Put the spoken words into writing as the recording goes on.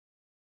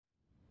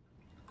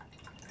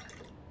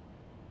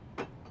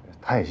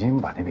他已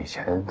经把那笔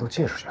钱都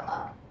借出去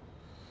了。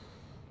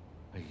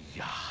哎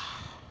呀，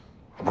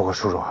不过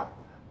叔叔，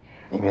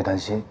你别担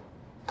心，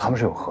他们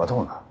是有合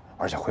同的，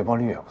而且回报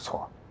率也不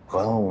错。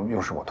合同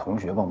又是我同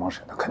学帮忙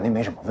审的，肯定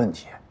没什么问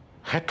题。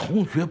还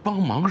同学帮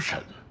忙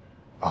审？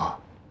啊，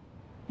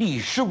你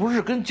是不是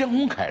跟江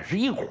宏凯是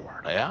一伙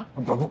的呀？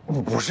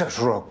不是，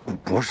叔叔，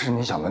不是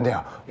你想的那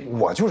样，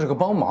我就是个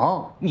帮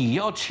忙。你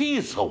要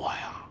气死我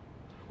呀！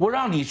我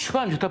让你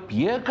劝劝他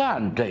别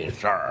干这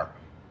事儿，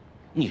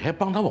你还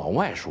帮他往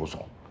外输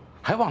送，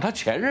还往他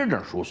前任那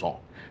儿输送。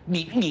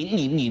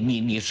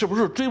你是不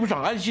是追不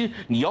上安心？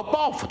你要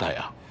报复他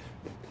呀？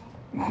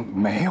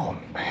没有，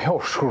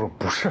叔叔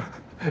不是，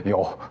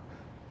有。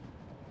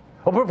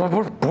哦，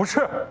不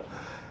是，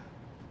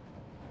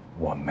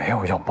我没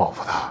有要报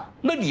复他。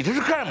那你这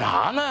是干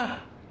嘛呢？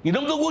你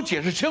能不能给我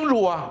解释清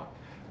楚啊？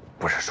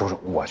不是，叔叔，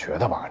我觉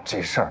得吧，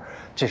这事儿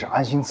这是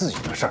安心自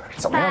己的事儿，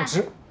怎么样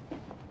知？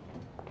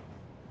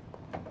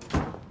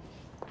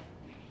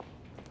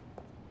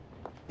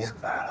你怎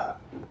么来了？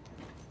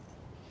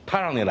他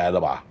让你来的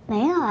吧？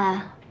没有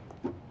啊，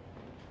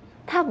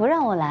他不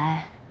让我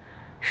来，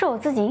是我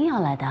自己硬要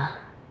来的。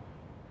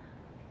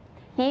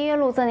你约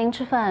陆泽宁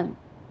吃饭，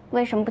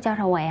为什么不叫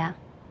上我呀？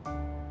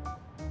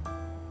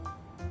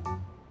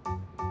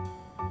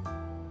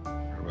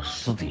这不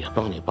私底下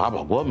帮你把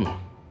关吗？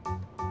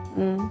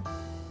嗯。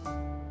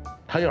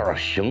他要是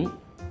行，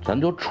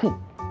咱就处；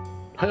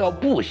他要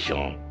不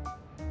行，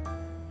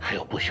还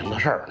有不行的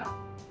事儿呢。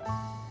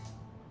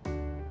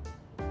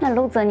那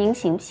陆泽宁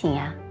行不行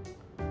呀？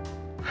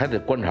还得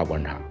观察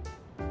观察。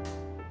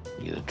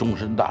你的终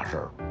身大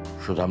事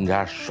是咱们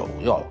家首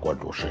要关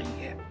注事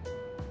宜。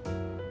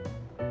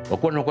我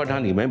观察观察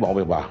你没毛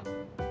病吧？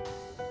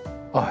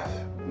啊，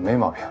没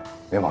毛病，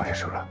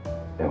叔叔，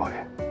没毛病，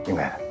应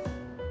该的。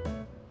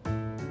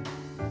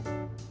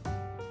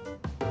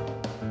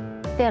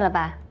对了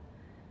吧？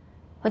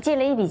我借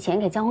了一笔钱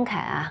给江宏凯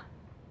啊。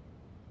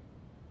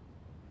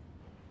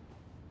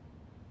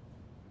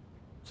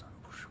咱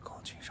不是搞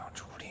经商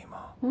处理吗？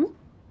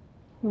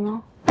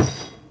嗯。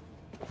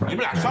你们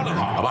俩商量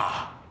好了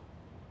吧？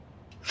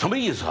什么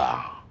意思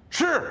啊？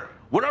是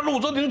我让陆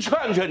泽宁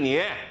劝劝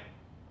你。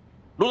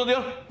陆泽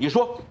宁，你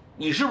说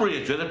你是不是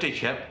也觉得这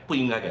钱不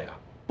应该给啊？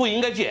不应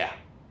该借啊？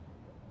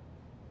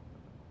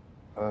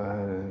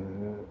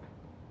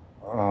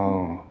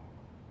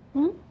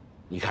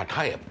你看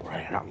他也不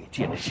愿意让你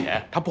借这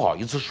钱，他不好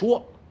意思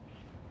说。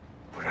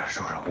不是，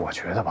叔叔，我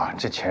觉得吧，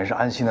这钱是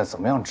安心的，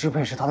怎么样支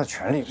配是他的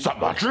权利。怎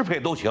么支配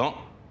都行，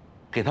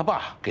给他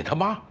爸给他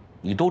妈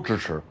你都支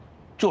持，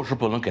就是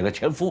不能给他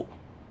前夫，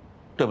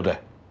对不对？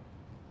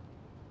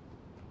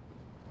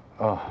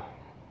啊，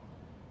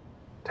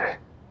对。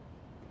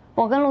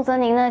我跟陆泽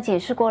宁呢解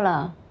释过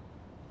了，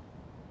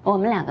我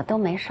们两个都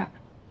没事儿。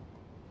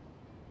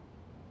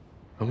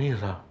什么意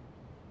思啊？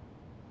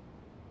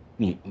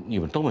你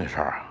们都没事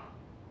儿啊？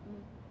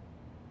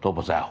都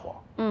不在乎？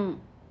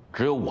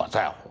只有我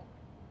在乎。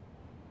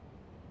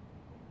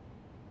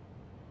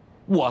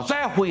我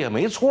在乎也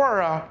没错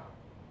啊，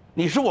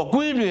你是我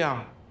闺女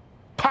啊，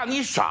怕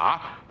你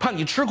傻，怕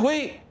你吃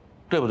亏，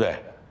对不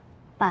对？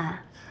爸。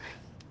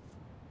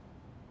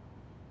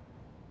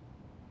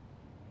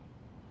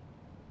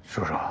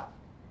叔叔，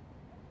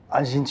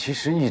安心其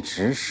实一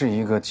直是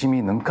一个精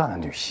明能干的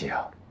女婿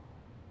啊。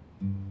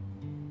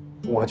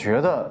我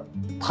觉得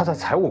她在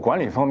财务管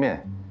理方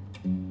面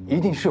一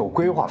定是有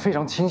规划，非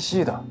常清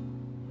晰的。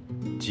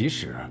即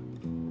使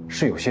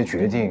是有些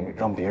决定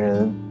让别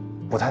人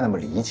不太那么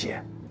理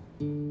解，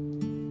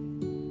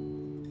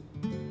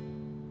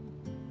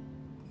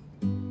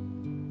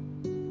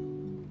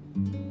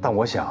但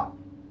我想，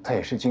她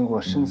也是经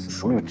过深思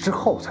熟虑之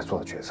后才做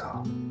的决策。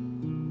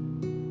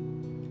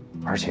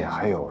而且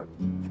还有，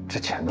这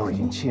钱都已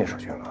经借出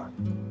去了，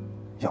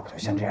要不就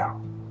先这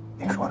样，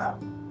您说呢？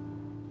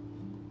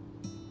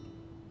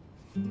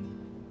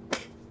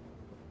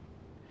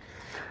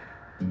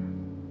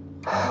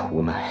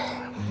无奈。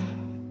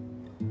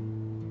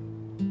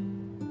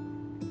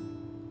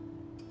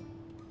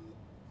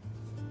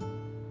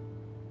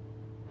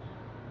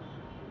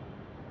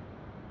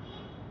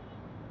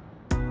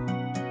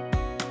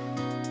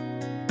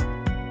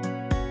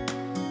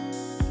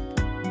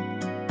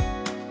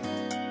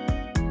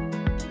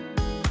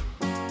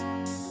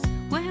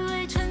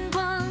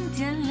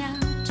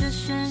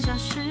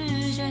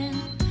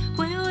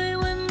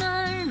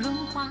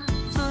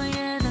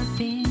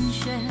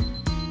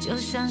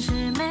像是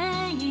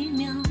每一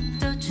秒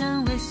都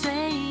成为岁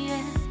月，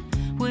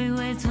微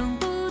微从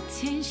不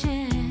停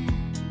歇。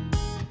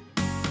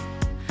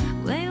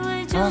微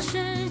微就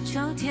是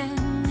秋天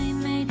里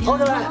每片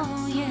落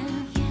叶，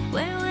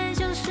微微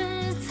就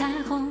是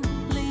彩虹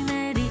里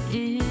每滴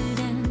雨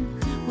点。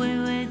微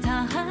微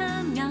它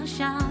很渺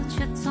小，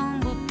却从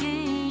不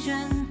疲倦。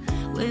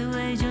微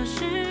微就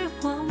是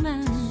我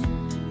们。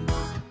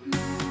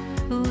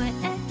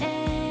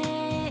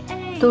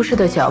都市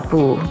的脚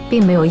步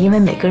并没有因为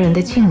每个人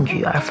的境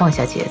遇而放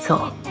下节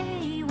奏，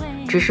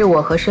只是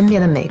我和身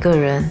边的每个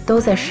人都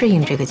在适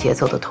应这个节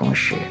奏的同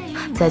时，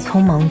在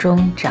匆忙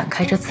中展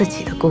开着自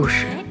己的故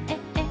事。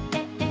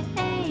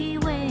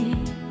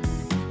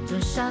多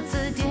少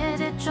次跌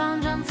跌撞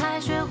撞才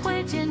学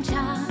会坚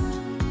强，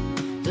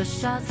多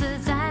少次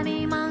在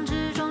迷茫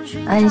之中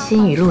寻找。安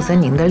心与陆泽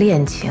宁的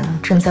恋情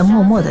正在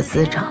默默地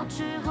滋长，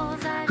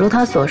如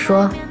他所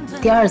说，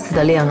第2次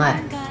的恋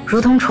爱如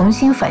同重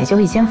新返修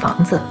一间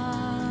房子，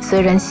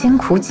虽然辛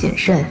苦谨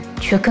慎，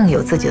却更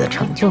有自己的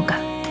成就感。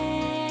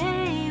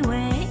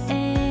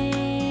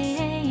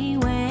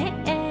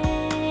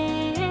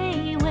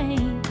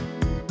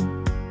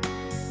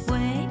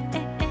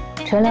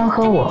陈良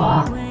和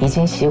我已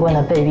经习惯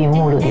了备孕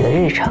目录里的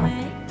日常，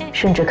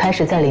甚至开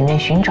始在里面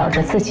寻找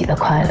着自己的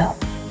快乐。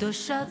多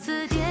少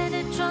次跌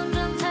跌撞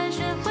撞才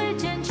学会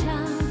坚强，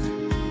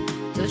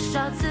多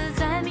少次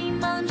在迷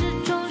茫之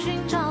中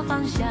寻找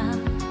方向。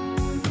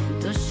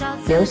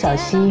刘晓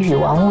熙与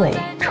王伟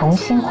重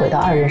新回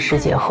到2人世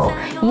界后，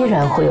依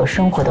然会有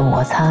生活的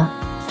摩擦，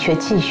却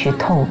继续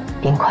痛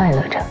并快乐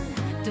着。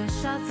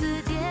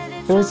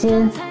如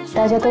今，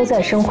大家都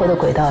在生活的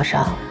轨道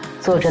上，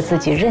做着自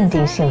己认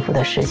定幸福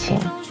的事情。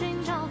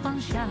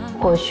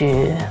或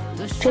许，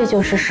这就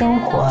是生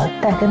活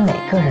带给每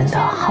个人的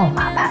号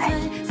码牌。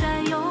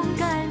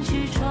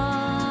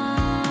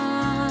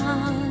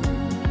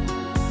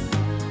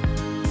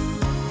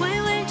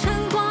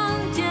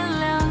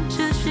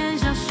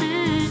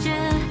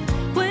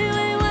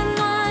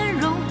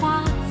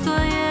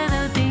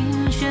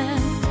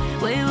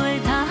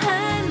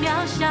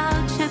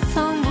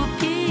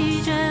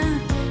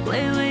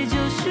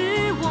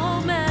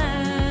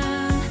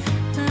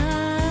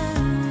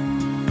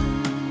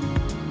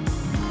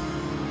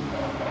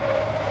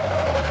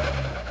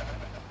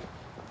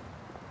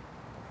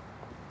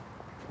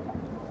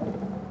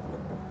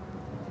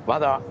马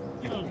总，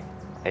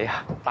哎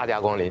呀，大驾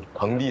光临，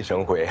蓬荜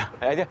生辉啊！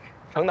哎，这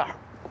乘哪儿？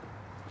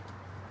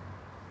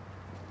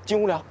进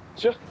屋聊。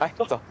行，哎，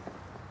走。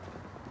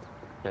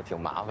也挺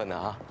麻烦的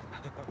啊。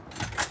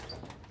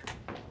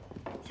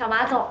小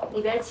马总，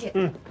里边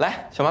请。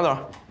来，小马总，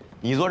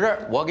你坐这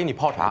儿，我给你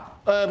泡茶。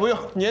不用，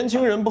年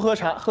轻人不喝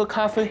茶，喝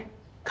咖啡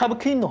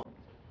 ，cappuccino。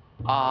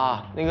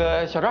啊，那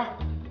个小赵，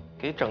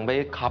给整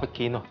杯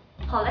cappuccino。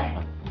好嘞。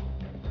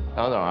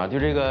小马总啊，就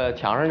这个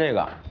墙上这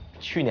个。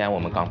去年我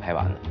们刚拍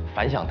完的，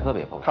反响特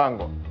别不错。看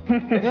过。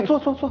哎，坐。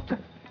小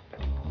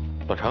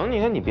成，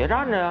你看你别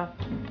站着呀，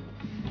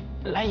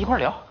来一块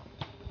聊。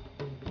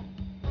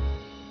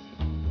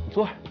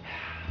坐。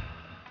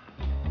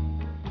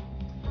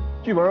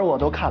剧本我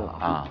都看了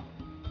啊，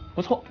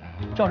不错。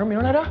叫什么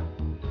名来着？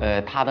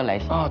他的来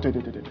信啊，对，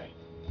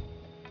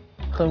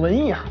很文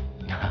艺啊。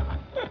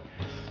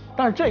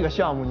但是这个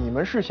项目你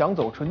们是想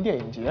走纯电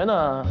影节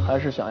呢，还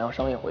是想要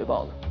商业回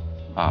报呢？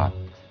啊，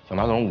小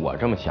马总，我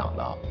这么想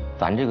的啊。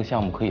咱这个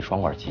项目可以双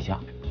管齐下，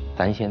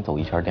咱先走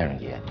一圈电影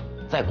节，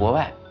在国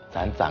外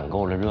咱攒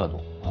够了热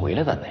度，回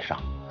来咱再上，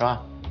是吧？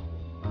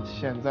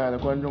现在的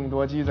观众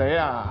多鸡贼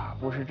啊，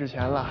不是之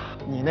前了，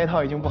你那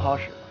套已经不好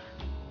使了。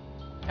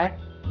哎，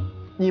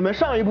你们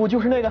上一部就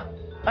是那个《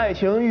爱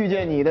情遇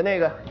见你》的那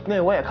个，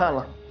那我也看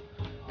了，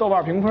豆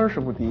瓣评分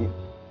是不低，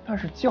但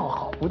是叫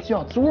好不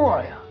叫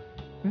座呀。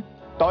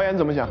导演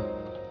怎么想？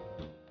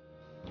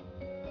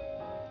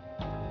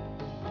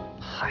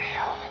哎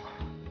呀。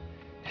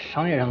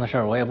商业上的事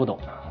儿我也不懂，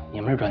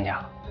你们是专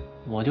家。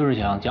我就是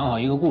想讲好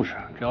一个故事，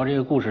只要这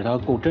个故事它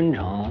够真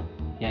诚，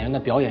演员的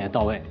表演也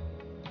到位，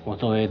我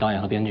作为导演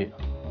和编剧，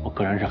我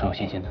个人是很有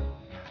信心的。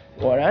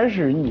果然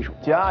是艺术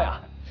家呀！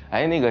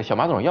哎，那个小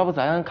马总，要不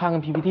咱看看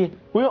PPT？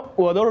 不用，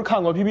我都是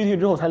看过 PPT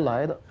之后才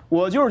来的。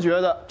我就是觉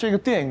得这个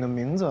电影的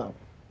名字，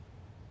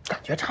感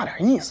觉差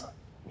点意思。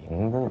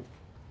名字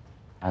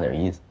差点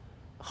意思，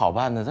好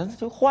办的，咱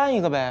就换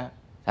一个呗。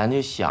咱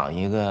就想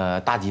一个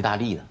大吉大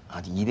利的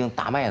啊，一定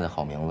大卖的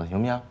好名字，行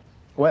不行？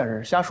我也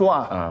是瞎说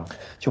啊，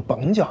就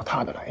甭叫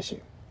他的来信，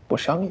不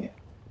商业，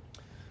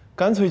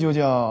干脆就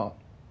叫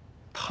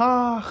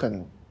他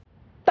很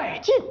带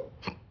劲。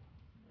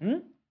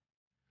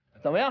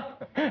怎么样？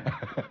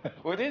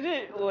我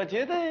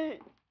觉得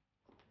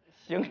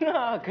行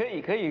啊，可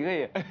以。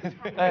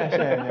哎，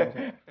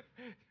是。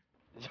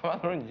小马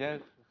头，你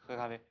先喝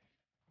咖啡。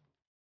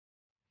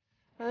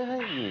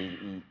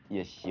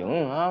也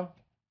行啊。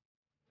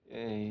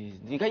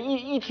你看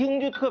一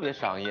听就特别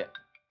商业，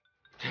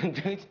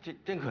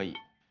真可以。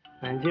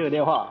那你接个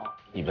电话啊。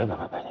你别，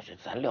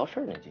咱聊事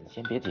儿呢，你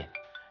先别接。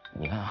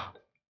你看啊，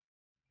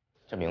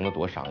这名字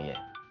多商业，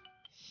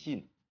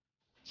信、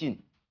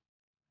进、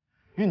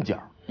韵脚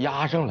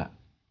压上了。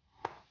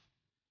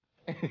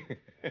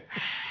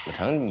小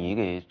成，你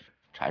给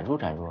阐述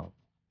阐述。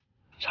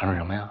阐述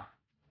什么呀？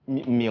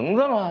名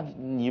字嘛，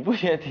你不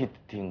也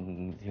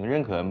挺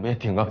认可，不也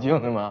挺高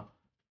兴的吗？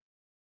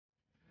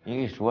你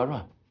给说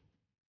说。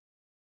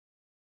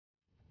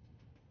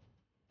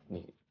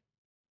你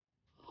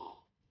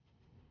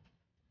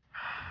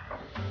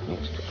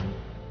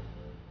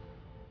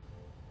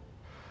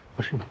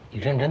不是你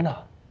认真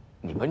的？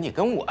你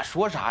跟我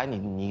说啥呀？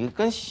你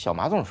跟小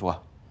马总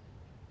说。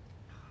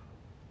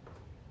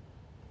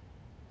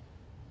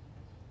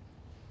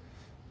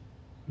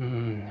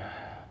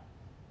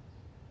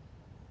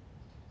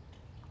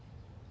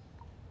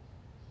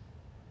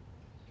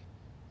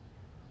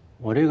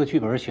我这个剧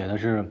本写的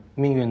是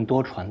命运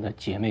多舛的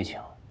姐妹情，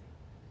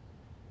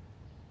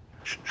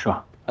是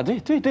吧？啊，对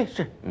对对，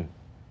是，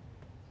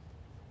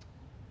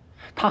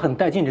他很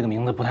带劲，这个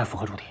名字不太符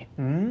合主题。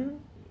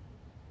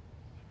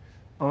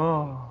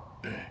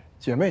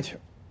姐妹情。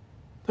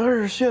但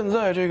是现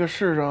在这个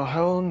世上还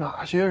有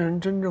哪些人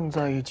真正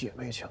在意姐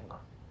妹情啊？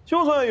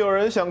就算有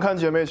人想看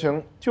姐妹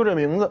情，就这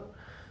名字，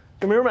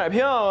这没人买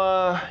票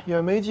啊，也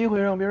没机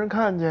会让别人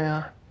看见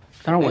呀。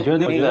但是我觉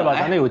得吧，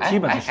咱得有基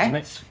本的审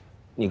美。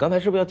你刚才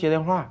是不是要接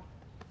电话？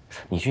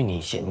你去，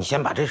你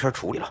先把这事儿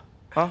处理了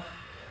啊！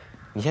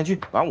你先去，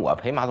完我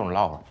陪马总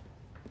唠会儿。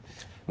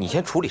你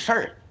先处理事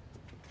儿。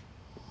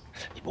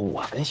你不，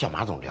我跟小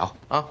马总聊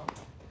啊。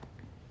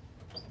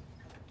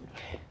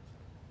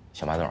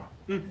小马总，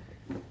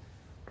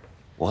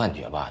我感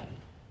觉吧，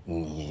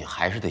你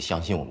还是得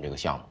相信我们这个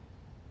项目。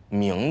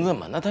名字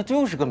嘛，那它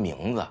就是个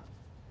名字，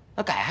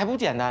那改还不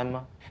简单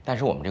吗？但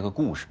是我们这个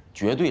故事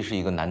绝对是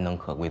一个难能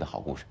可贵的好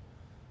故事。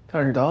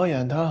但是导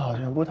演他好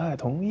像不太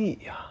同意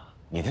呀。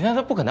你这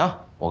他不可能！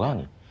我告诉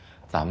你，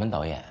咱们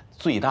导演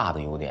最大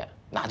的优点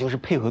那就是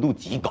配合度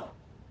极高。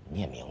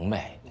你也明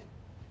白，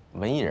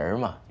文艺人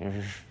嘛，就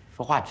是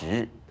说话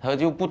直，他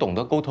就不懂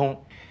得沟通。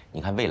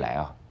你看未来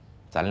啊，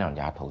咱两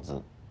家投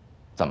资，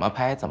怎么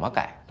拍怎么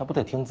改，那不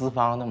得听资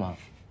方的吗？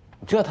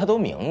这他都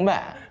明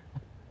白。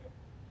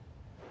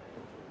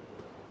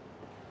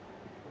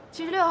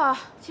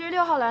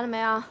76号来了没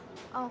啊？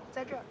哦，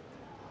在这儿。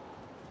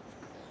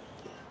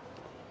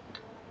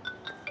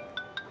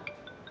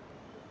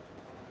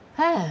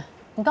哎，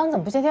你刚怎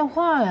么不接电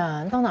话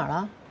呀？你到哪儿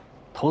了？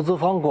投资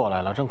方过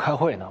来了，正开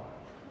会呢。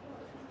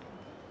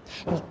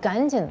你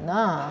赶紧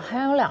的，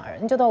还有2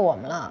人就到我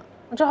们了。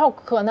这号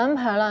可难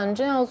排了，你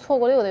真要错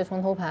过了又得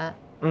从头排。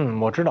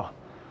我知道。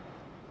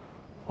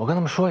我跟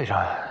他们说一声，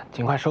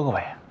尽快收个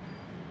尾。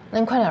那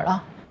你快点的。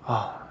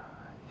啊，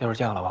一会儿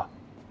见了吧。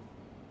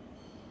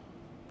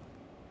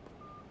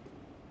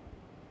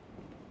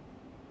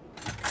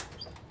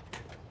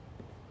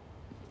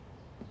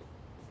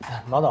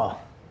马总，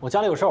我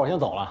家里有事，我先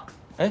走了。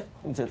哎，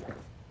你这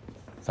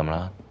怎么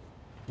了？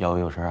腰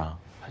有事啊？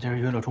他今儿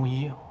约了中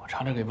医，我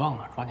差点给忘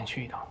了，抓紧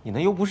去一趟。你那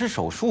又不是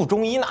手术，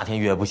中医哪天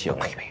约不行？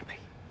呸！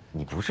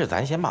你不是，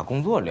咱先把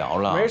工作聊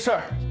了。没事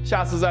儿，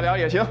下次再聊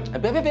也行。哎，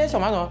别，小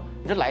马总，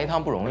你这来一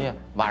趟不容易，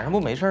晚上不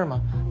没事吗？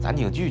咱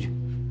几个聚聚。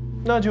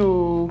那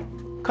就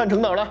看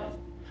成导了。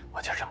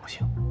我今儿真不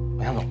行，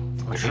我先走，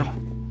回吃吧。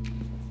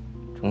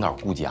成导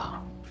顾家，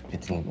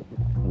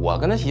我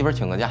跟他媳妇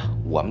请个假，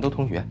我们都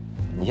同学。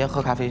你先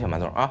喝咖啡，小马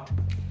总啊。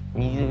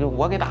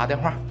我给打个电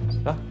话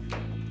啊。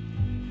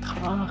他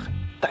很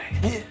带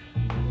劲。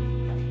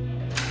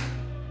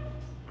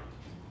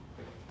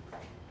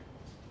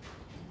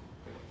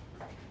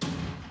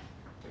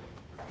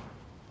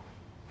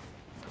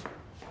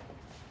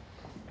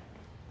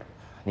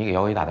你给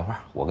姚伟打电话，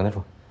我跟他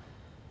说。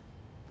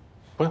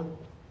不用。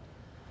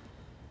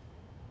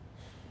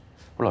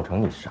不是老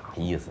程，你啥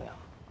意思呀？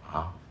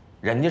啊，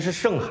人家是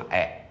盛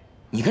海，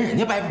你跟人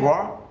家摆谱？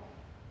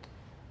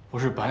不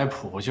是摆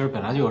谱，我今儿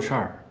本来就有事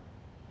儿，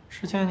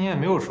之前你也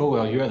没有说过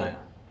要约他呀。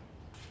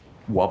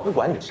我不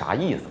管你啥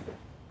意思，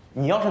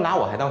你要是拿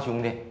我还当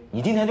兄弟，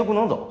你今天就不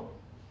能走。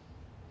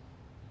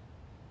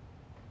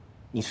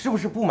你是不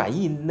是不满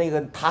意那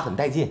个他很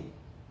带劲？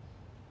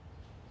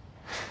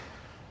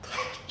太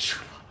扯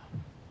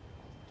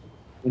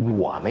了！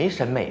我没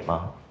审美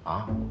吗？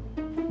啊，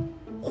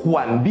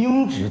缓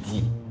兵之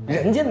计，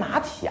人家拿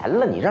钱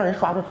了，你让人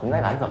刷出存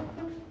在感怎么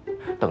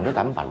了？等着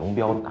咱们把龙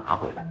标拿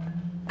回来，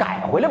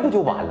改回来不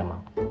就完了吗？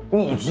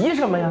你急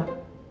什么呀？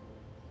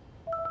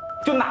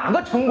就哪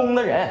个成功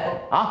的人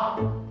啊，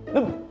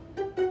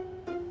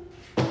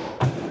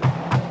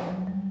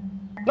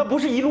那不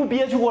是一路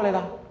憋屈过来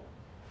的？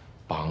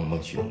帮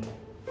帮兄弟，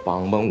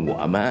帮帮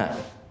我们！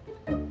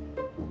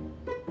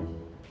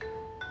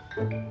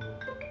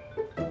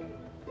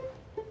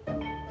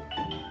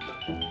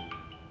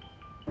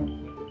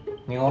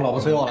你看我老婆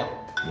催我了。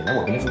你来，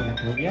我跟你说，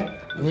你别，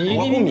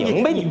我不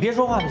明白，你别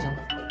说话就行了。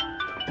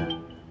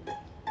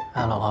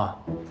哎，老婆。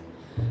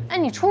哎，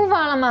你出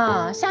发了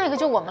吗？下一个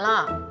就我们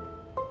了。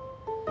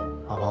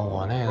老婆，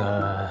我那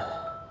个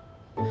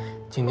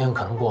今天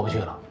可能过不去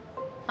了。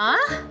啊？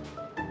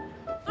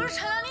不是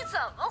陈阳，你怎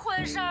么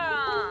回事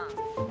啊？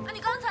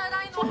你刚才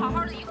答应我好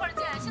好的一会儿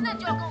见，现在你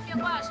就要跟我变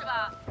卦是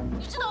吧？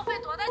你知道我费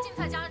多大劲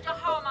才加上这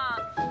号吗？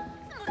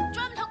怎么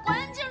专门挑关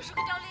键时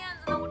刻掉链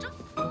子呢？我真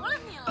服了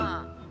你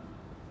了。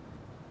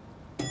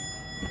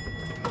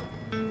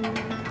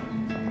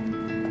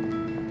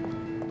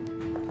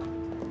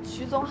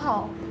徐总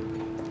好。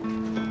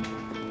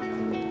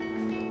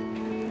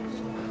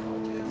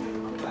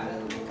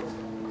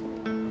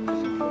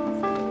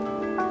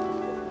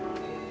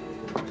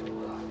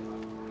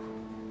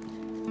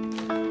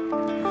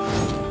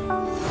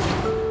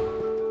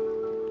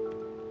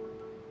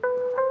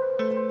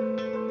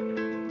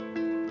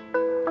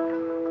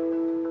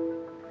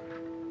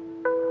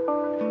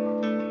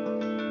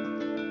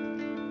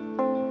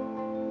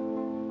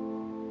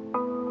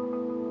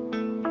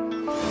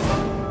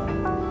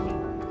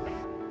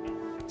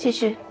继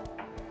续。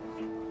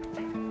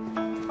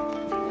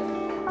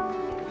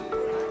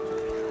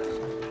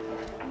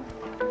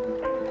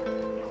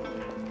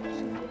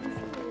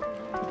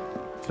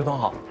徐总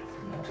好。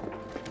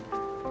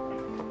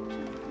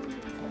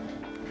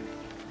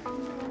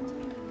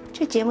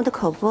这节目的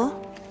口播？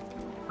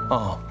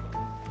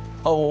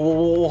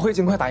我会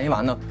尽快打印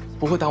完的，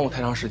不会耽误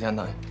太长时间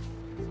的。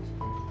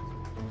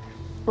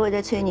我在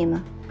催你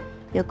吗？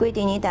有规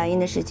定你打印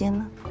的时间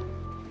吗？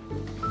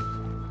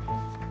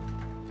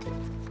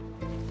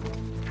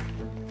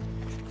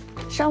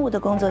商务的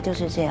工作就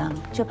是这样，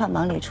就怕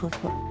忙里出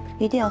错，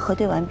一定要核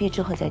对完毕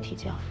之后再提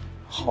交。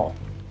好。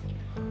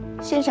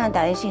线上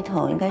打印系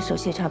统应该熟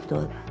悉差不多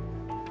了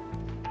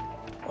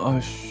吧？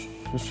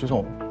徐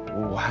总，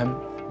我还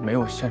没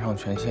有线上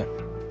权限。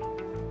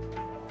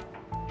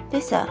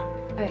Lisa，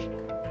 哎，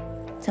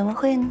怎么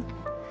会呢？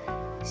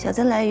小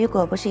曾来雨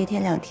果不是1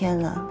天2天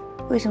了，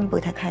为什么不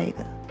给他开一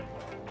个？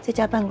在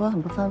家办公很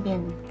不方便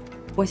呢。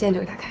我现在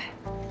就给他开。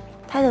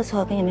他的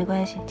错跟你没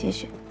关系，继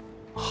续。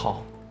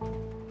好。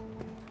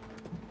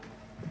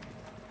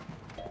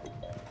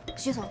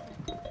徐总，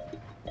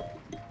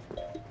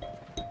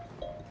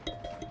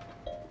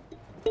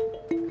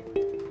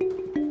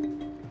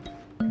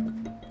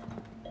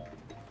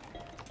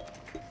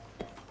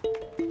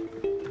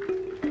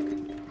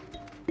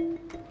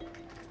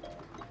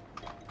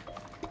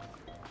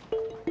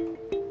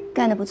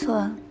干得不错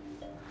啊，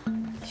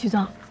徐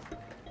总。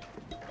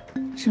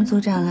沈组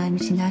长来，你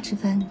请他吃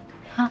饭。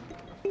好，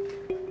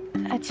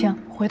请，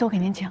回头给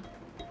您请。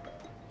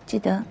记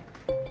得。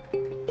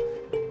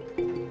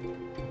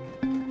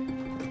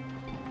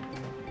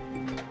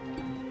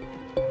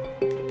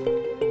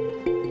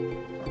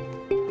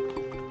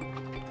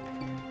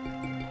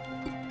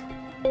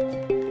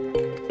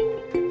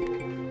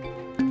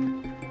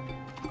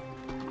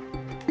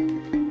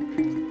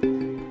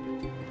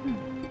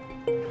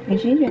你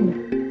是认的。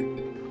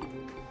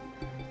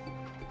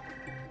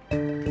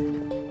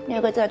你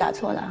有个字打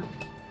错了。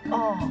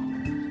哦。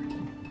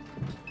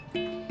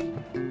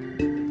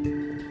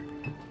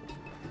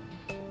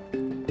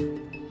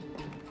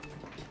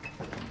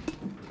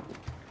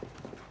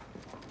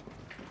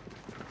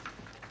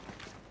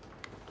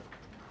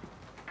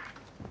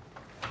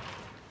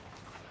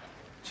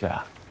姐。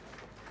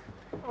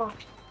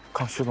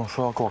刚徐总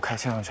说要给我开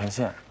线上权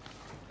限，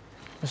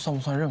这算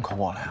不算认可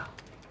我了呀？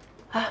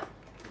哎，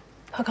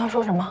他刚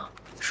说什么？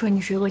说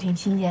你水果挺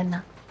新鲜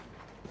的。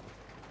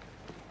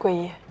诡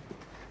异，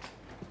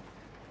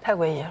太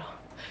诡异了！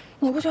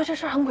你不觉得这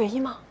事很诡异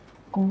吗？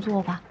工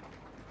作吧。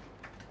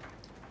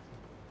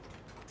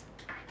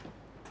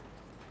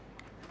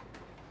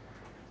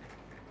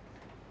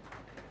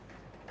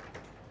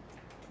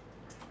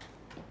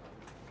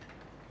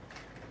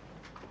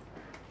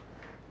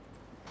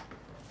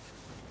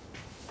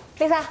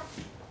Lisa，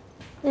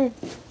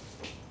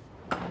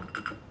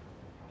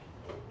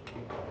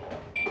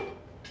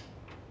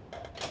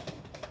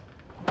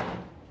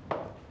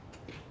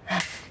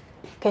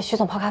给徐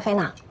总泡咖啡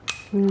呢。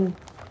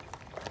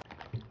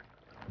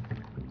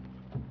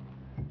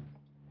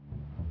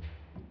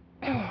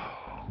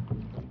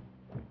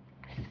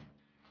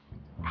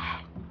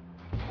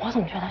我怎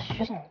么觉得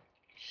徐总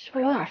是不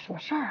是有点什么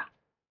事儿啊？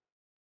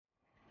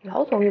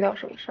老总遇到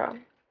什么事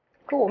儿，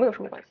跟我们有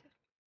什么关系？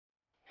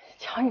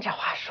瞧你这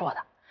话说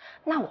的，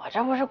那我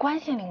这不是关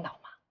系领导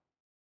吗？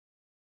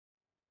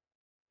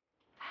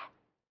哎，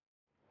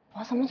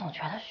我怎么总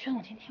觉得徐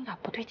总今天有点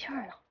不对劲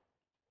儿呢？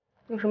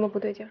有什么不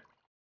对劲儿？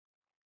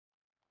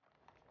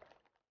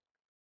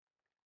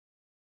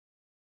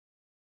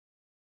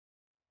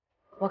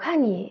我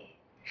看你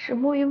是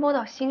摸鱼摸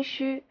到心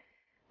虚，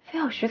非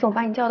要徐总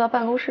把你叫到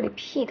办公室里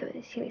屁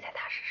墩，心里才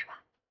踏实是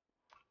吧？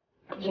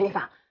李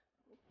凡，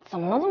怎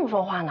么能这么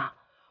说话呢？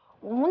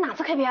我哪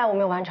次 KPI 我没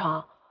有完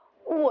成？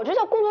我这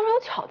叫工作上有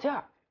巧劲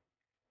儿。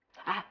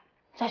哎，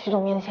在徐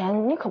总面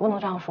前你可不能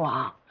这样说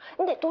啊！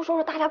你得多说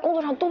说大家工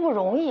作上多不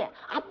容易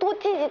啊，多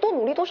积极、多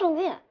努力、多上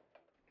进。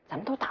咱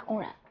们都是打工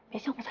人，别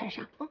相互残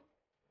杀啊！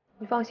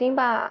你放心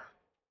吧，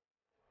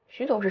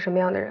徐总是什么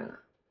样的人啊？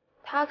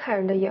他看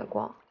人的眼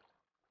光，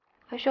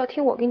还需要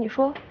听我跟你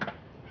说？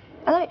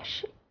那倒也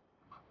是。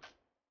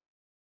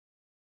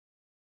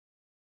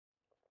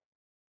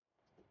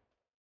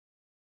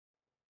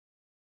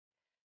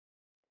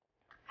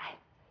哎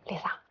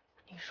，Lisa，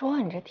你说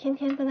你这天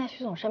天跟在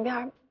徐总身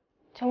边，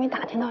就没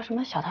打听到什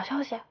么小道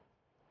消息？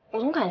我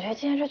总感觉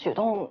今天这举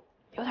动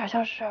有点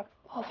像是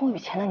暴风雨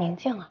前的宁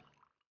静啊。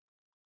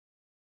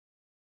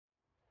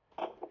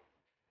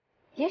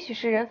也许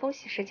是人逢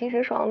喜事精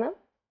神爽呢。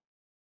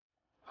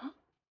啊？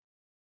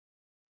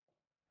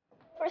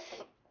不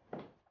是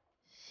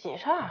喜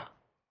事儿？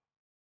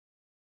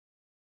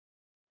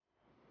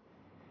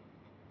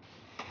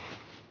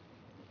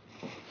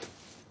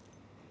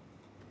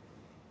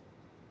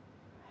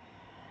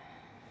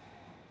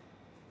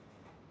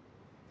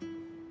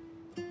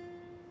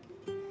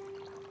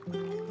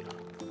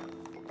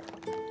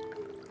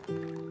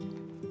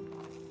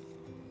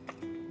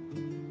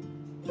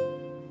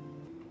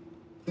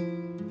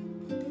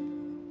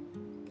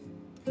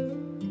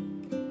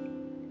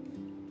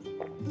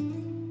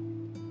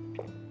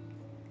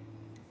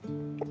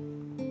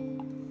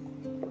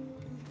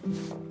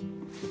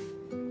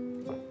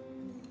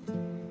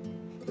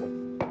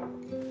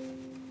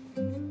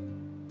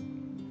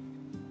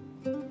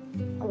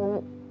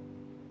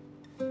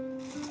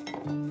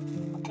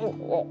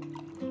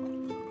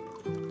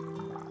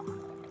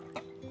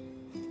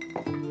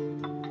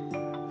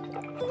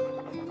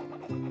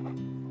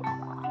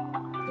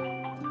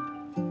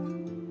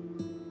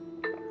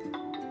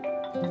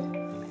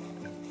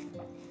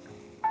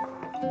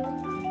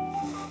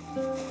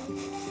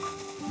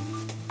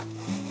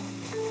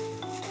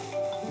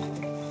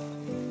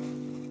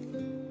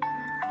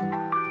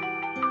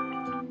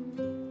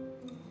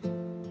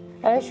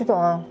徐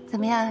总，怎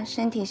么样？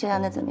身体修养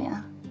的怎么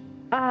样？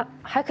啊，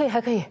还可以，还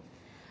可以，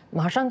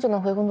马上就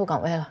能回工作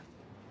岗位了。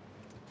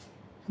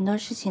很多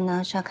事情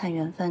呢是要看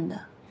缘分的，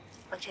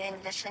我觉得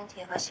你的身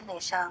体和心理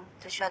上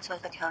都需要做一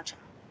个调整，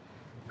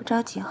不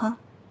着急哈。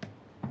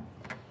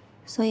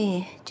所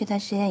以这段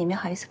时间也没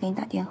好意思给你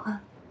打电话。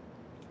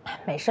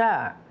没事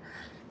儿，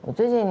我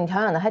最近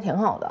调养的还挺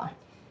好的。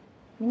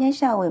明天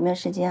下午有没有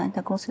时间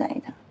到公司来一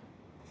趟？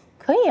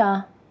可以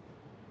啊。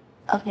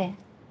OK，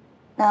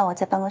 那我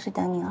在办公室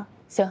等你哦。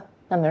行，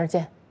那明儿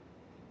见。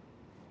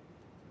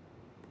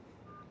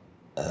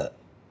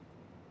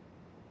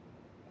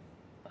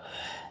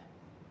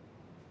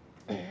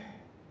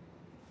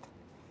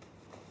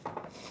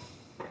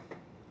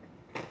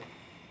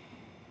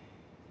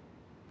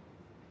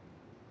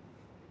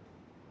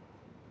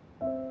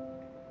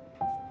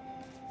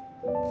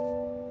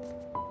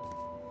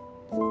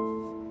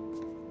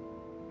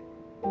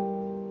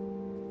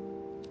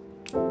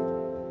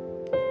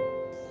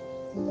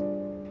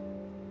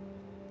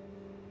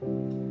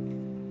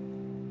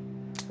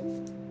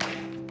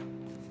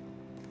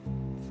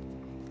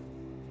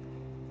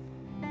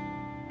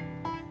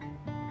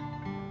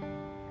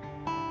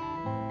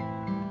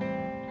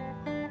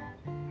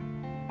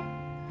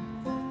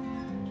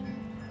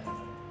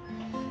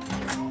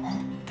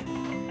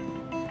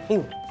哎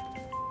呦，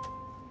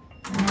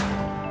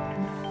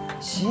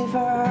媳妇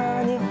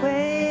儿你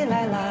回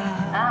来啦！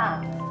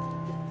啊，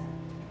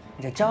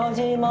你这着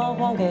急忙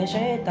慌给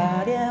谁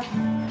打电话？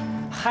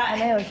还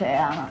没有谁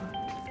啊？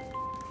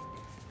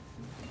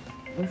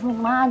我说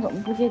妈怎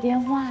么不接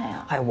电话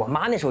呀？哎，我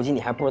妈那手机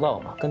你还不知道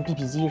吗？跟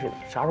BP 机似的，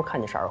啥时候看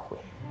见啥时候回。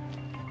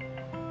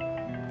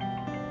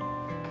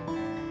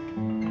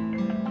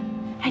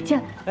哎，这，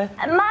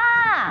哎，妈，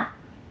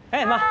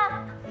哎妈，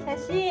小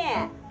溪，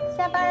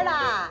下班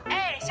啦？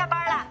哎，下班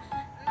了。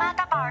妈，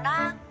大宝呢？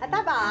啊，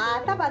大宝啊，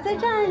大宝在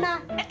这儿呢。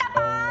哎，大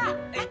宝，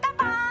哎，大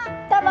宝，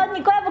大宝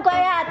你乖不乖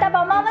呀？大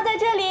宝，妈妈在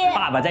这里。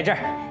爸爸在这儿。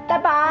大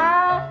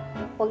宝，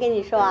我跟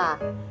你说啊，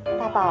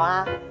大宝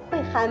啊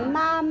会喊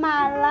妈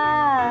妈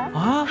啦。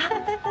啊，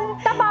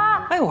大宝，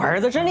哎，我儿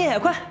子真厉害，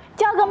快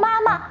叫个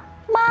妈妈，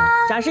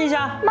妈，展示一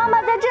下。妈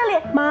妈在这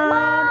里。妈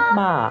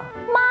妈，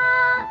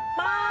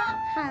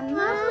喊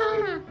妈妈。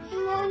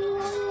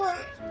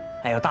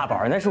哎呦，大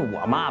宝，那是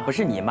我妈，不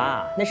是你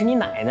妈，那是你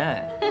奶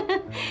奶。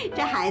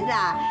这孩子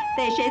啊，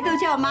对谁都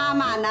叫妈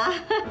妈呢。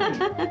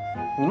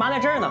你妈在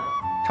这儿呢，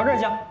朝这儿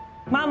叫，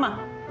妈妈，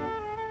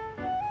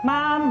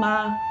妈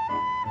妈，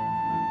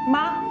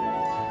妈。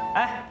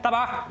哎，大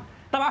宝，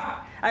大宝，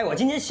哎，我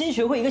今天新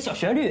学会一个小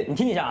旋律，你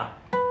听一下啊。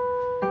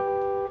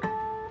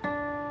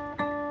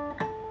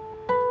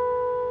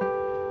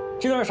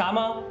知道是啥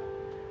吗？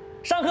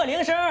上课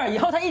铃声，以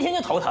后他一听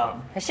就头疼，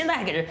现在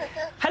还给这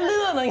还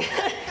乐呢。你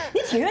看，你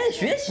挺愿意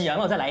学习啊？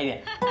那我再来一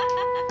遍。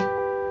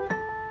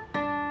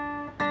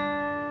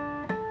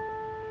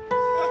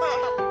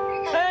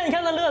哎，你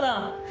看他乐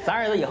的，咱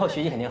儿子以后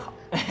学习肯定好。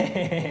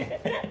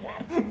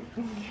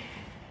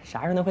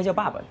啥时候能会叫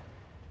爸爸呢？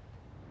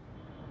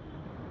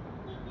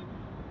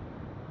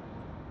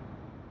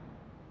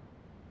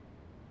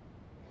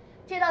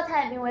这道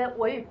菜名为《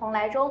我与蓬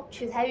莱中》，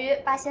取材于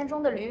八仙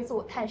中的吕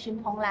祖探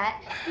寻蓬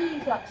莱。第一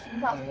个寻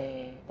找。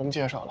甭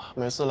介绍了，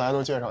每次来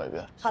都介绍一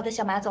遍。好的，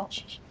小马总。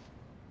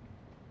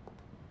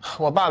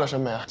我爸的审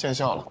美啊，见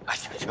笑了。哎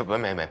呀，这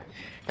没，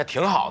这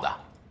挺好的，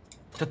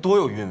这多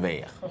有韵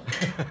味呀！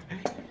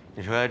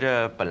你说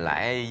这本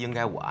来应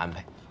该我安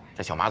排，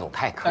这小马总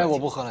太客气。哎，我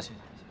不喝了，谢谢。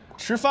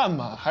吃饭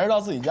嘛，还是到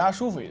自己家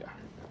舒服一点。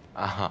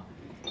啊，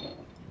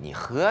你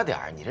喝点，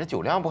你这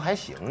酒量不还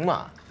行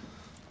吗？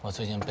我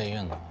最近备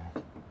孕了。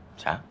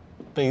啥？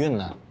备孕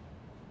呢？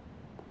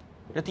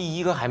这第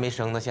一个还没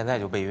生呢，现在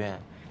就备孕，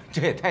这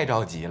也太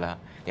着急了。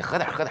你喝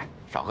点，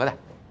少喝点。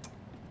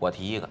我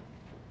提一个，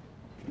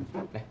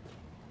来，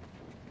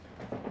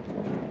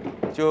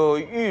就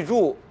预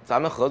祝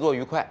咱们合作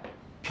愉快，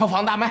票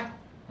房大卖。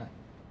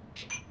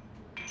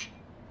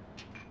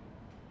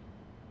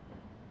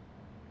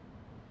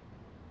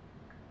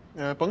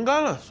甭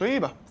干了，随意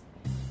吧。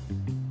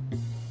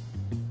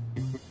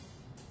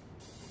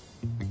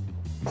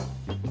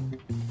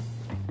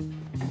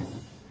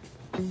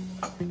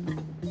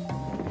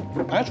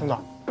哎，程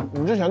导，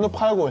你之前都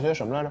拍过些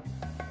什么来着？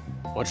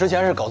我之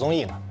前是搞综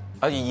艺嘛。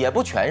啊，也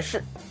不全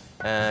是。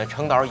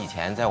程导以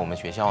前在我们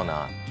学校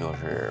呢，就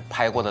是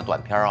拍过的短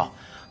片啊，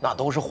那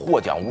都是获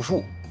奖无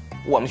数，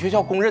我们学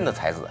校公认的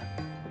才子。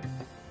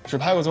只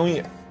拍过综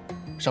艺，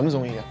什么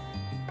综艺啊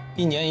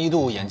？1年1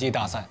度演技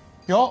大赛。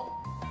有，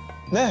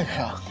那个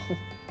呀。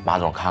马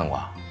总看过。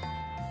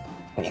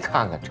你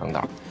看看程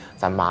导，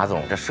咱马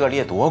总这涉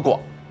猎多广，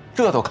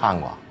这都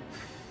看过。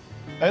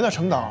哎，那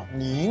程导，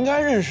你应该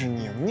认识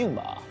宁宁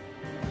吧？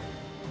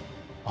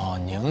哦，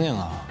宁宁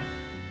啊，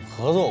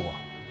合作过。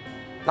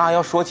那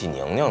要说起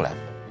宁宁来，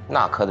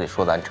那可得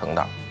说咱程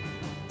导，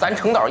咱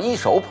程导一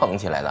手捧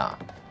起来的，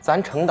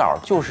咱程导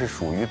就是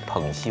属于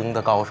捧星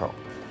的高手。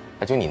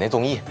就你那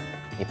综艺，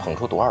你捧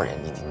出多少人？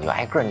你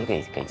挨个你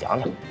给讲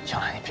讲。行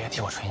了，你别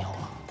替我吹牛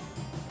了。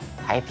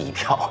还低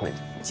票了，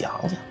讲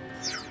讲。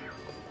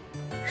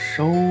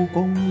收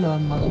工了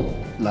吗？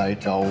来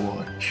找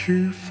我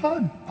吃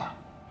饭吧。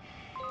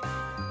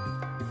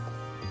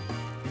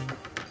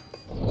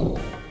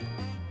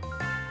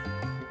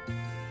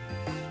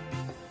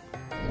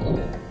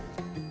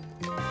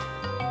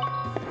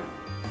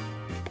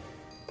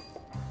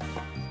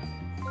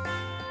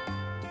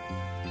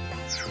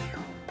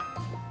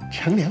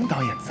陈良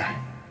导演在，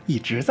一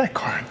直在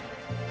夸你，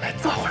来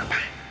造会儿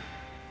牌。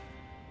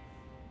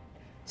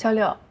小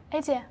柳，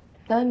哎姐，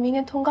咱明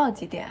天通告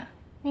几点？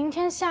明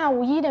天下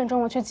午1点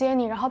钟我去接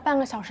你，然后半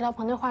个小时到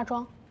棚内化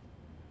妆。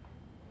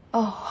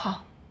哦，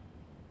好。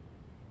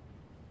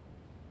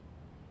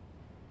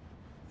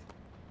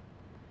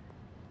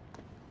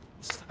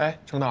哎，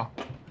程导，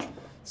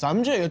咱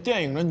们这个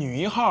电影的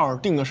女1号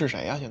定的是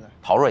谁呀？现在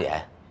陶若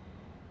妍，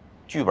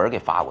剧本给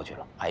发过去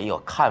了。哎呦，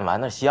看完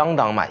了相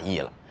当满意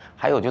了。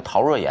还有就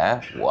陶若妍，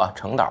我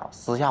程导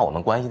私下我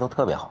们关系都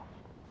特别好。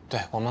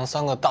对，我们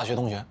3个大学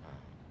同学。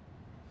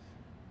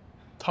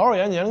陶若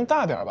妍年龄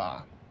大点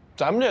吧？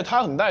咱们这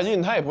她很带劲，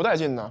她也不带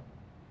劲呢。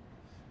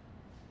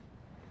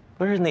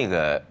不是那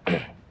个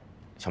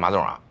小马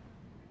总啊，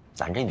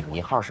咱这女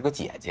1号是个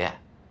姐姐。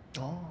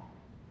哦。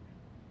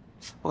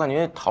我感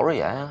觉陶若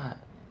妍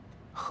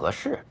合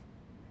适。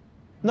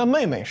那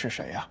妹妹是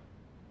谁呀？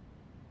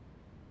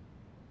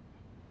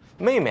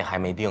妹妹还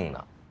没定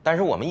呢，但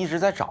是我们一直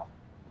在找。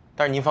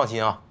但是您放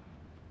心啊，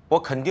我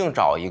肯定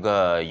找一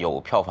个有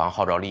票房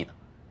号召力的。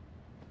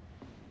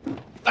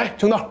哎，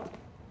程导，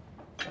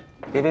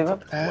别，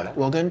哎，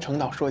我跟程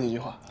导说几句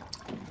话。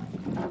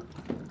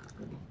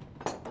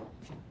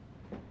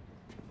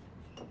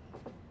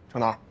程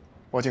导，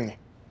我敬你。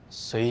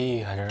随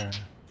意还是？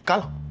干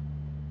了。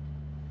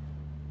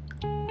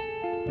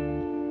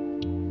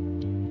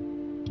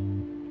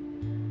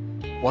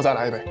我再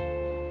来一杯。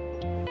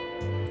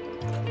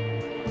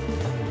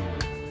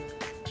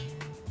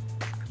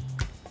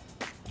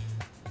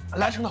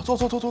来，程导，坐。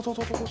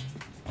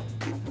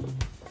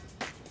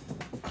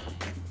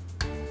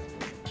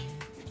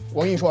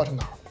我跟你说啊，程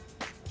导，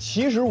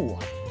其实我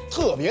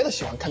特别的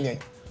喜欢看电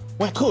影，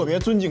我也特别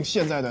尊敬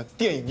现在的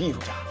电影艺术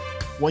家，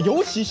我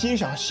尤其欣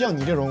赏像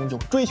你这种有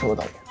追求的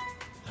导演。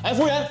哎，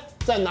服务员，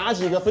再拿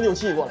几个汾酒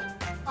器过来。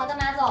好的，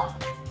马总。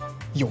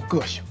有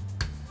个性，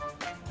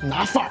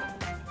拿范儿。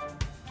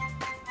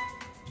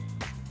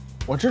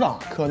我知道，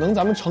可能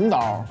咱们程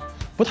导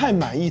不太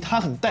满意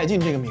他很带劲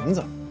这个名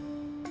字。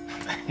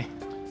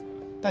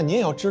但你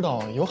也要知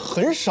道，有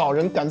很少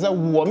人敢在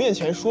我面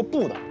前说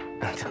不的。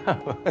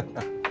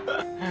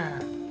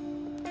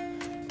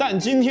但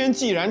今天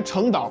既然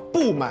程导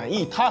不满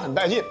意他很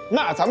带劲，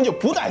那咱们就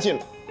不带劲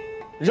了，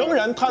仍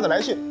然他的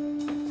来信，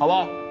好不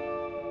好？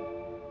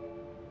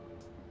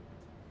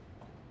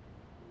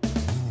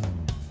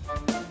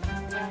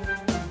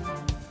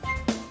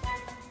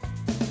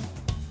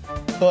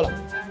喝了，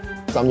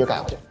咱们就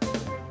改回去。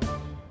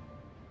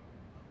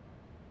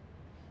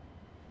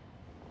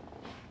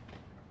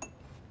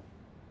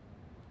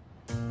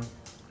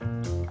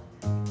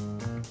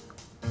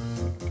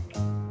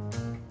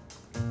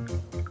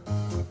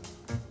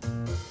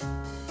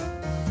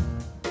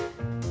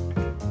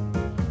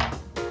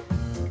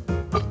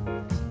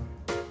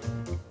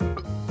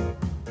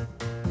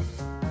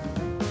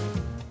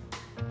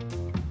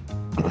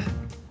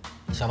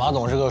小马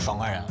总是个爽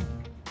快人，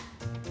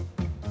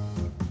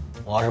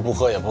我要是不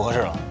喝也不合适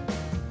了。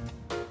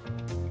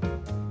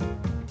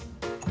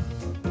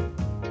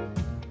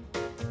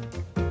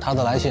他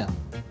的来信，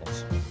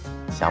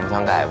想不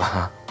想改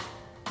吧？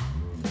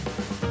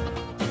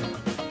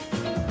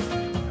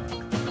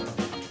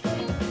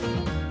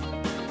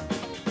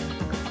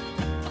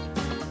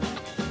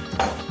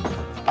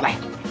来，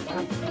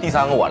第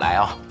3个我来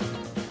啊。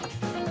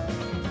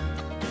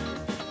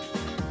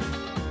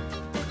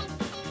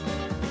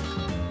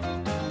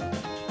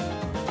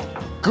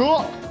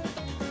哥，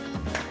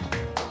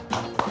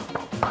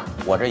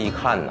我这一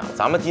看呢，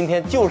咱们今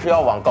天就是要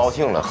往高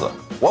兴了喝。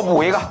我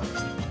补一个。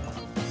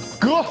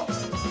哥，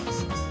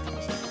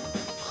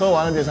喝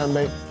完了这3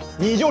杯，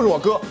你就是我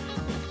哥。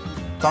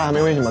咱俩还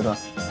没微信吗，哥？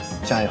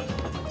加油！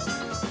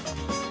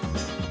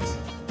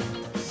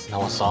那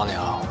我扫你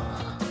啊。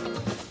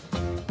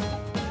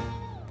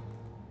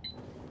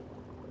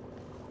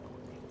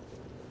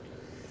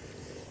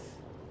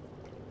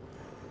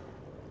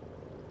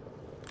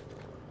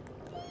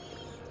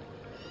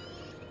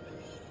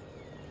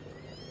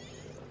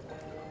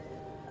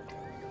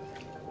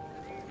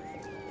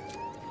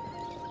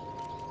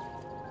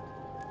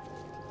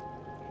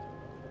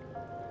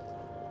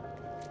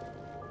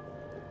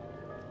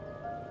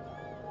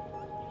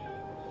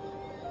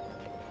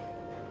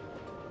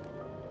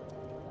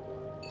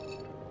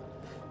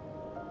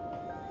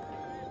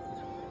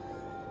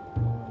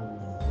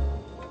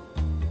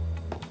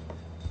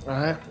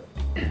哎，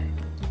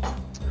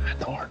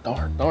等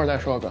会儿再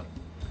说，哥。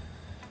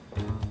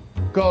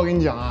哥，我跟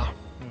你讲啊，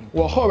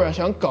我后边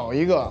想搞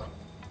一个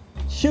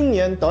青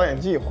年导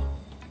演计划，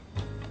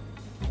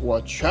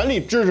我全力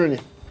支持你。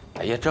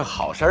哎呀，这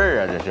好事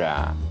儿啊，这是。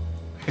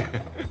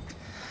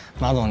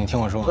马总，你听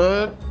我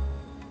说。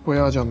不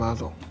要叫马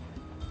总，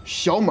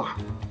小马。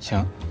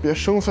行，别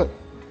生分。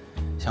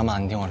小马，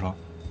你听我说，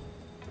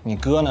你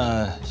哥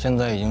呢现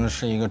在已经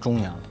是一个中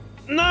年了，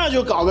那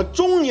就搞个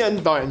中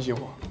年导演计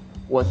划，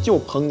我就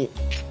捧你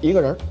一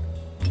个人。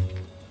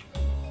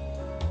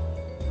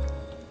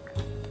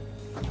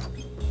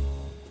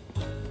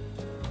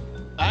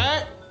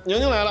哎，宁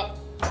宁来了，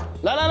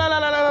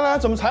来，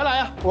怎么才来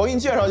呀？我给你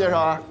介绍介绍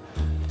啊，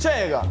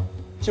这个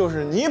就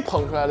是你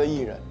捧出来的艺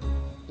人，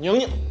宁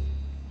宁。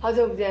好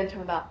久不见，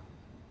程导。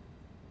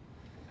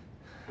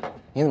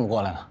你怎么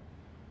过来了？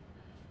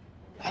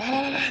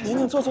来，宁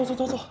宁坐。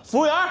服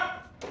务员，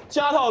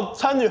加套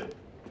餐具。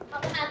好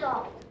的，马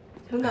总。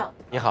程导，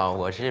你好，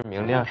我是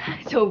明亮。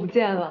太久不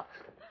见了。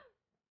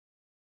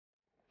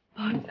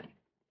不好意思。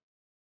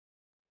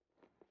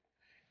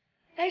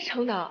哎，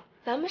程导，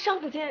咱们上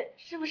次见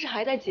是不是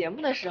还在节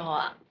目的时候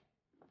啊？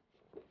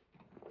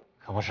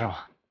可不是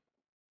嘛。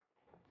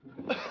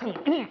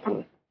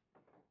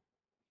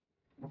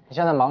你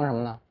现在忙什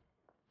么呢？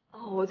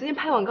哦，我最近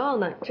拍广告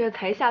呢，这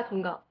才下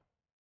通告。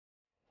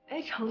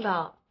哎，程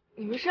导，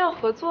你们是要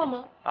合作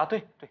吗？啊，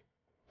对，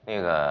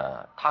那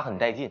个他很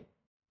带劲。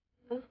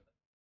嗯。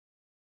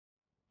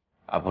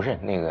啊，不是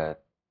那个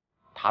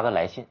他的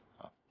来信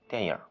啊，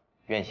电影、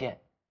院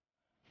线、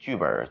剧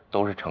本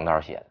都是程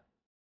导写的。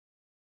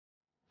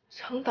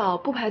程导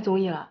不拍综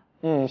艺了？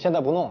现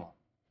在不弄了。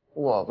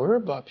我不是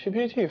把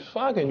PPT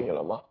发给你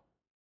了吗？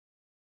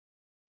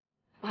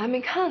我还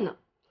没看呢。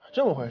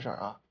这么回事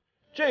啊？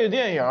这个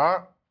电影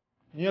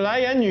你来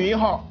演女1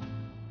号。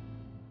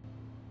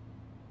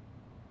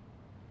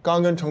刚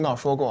跟程导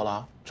说过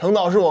了，程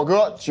导是我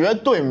哥，绝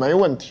对没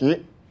问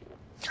题。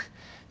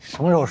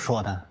什么时候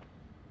说的？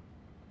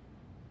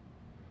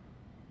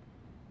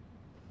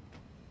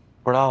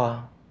不知道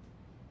啊。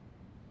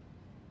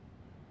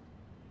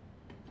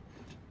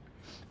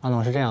安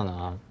总是这样的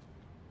啊，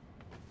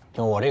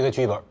就我这个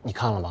剧本你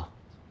看了吧？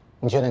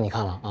你确定你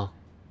看了啊？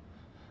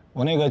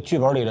我那个剧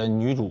本里的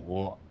女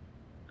主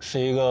是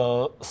一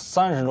个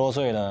30多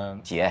岁的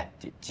姐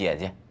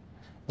姐，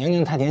宁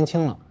宁太年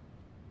轻了。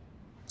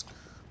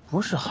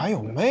不是还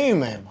有妹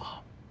妹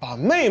吗？把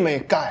妹妹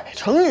改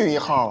成女1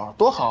号啊，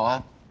多好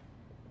啊！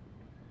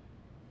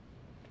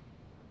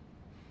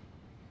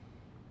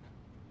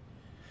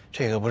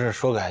这个不是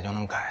说改就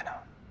能改的。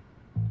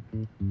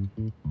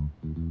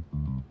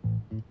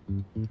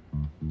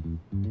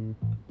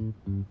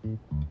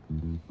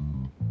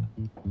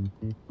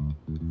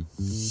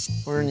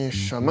不是你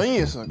什么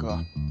意思，哥？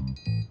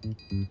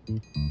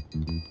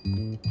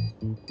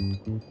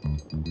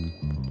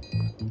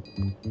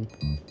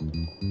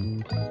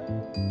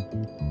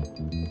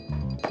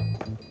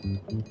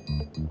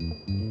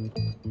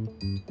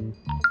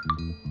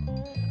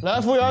来，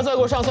服务员，再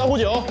给我上3壶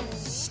酒。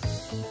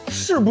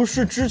是不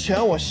是之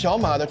前我小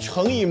马的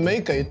诚意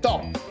没给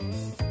到？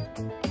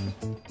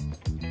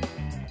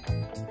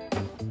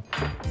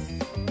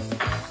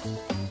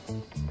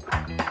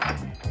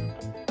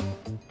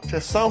这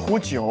3壶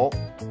酒，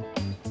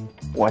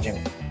我敬。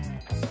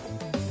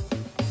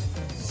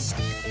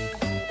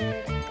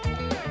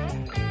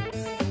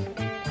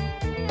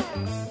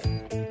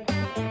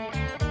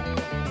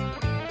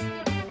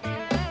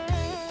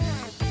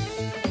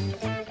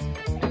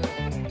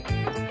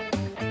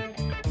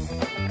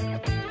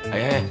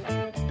哎，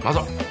马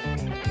总。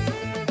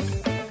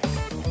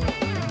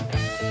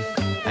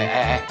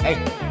哎，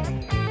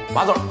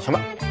马总，行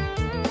吧，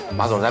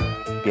马总，咱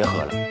别喝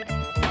了。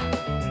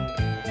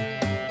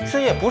这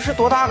也不是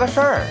多大个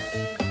事儿，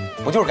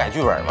不就是改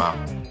剧本吗？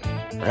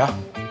不是，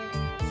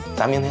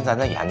咱明天咱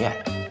再研究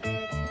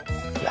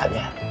研究。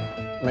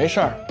没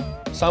事儿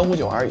，3壶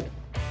酒而已。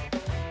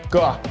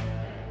哥，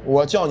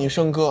我叫你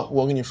声哥，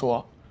我跟你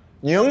说，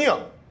宁宁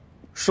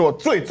是我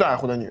最在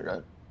乎的女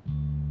人。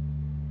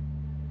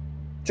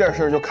这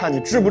事儿就看你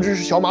支不支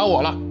持小马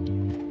我了。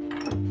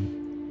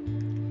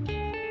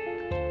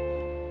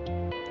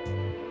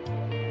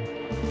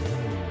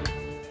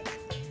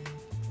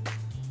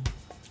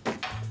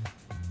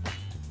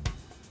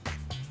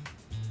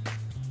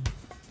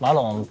马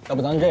总，要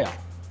不咱这样，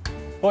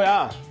服务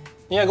员，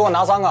你也给我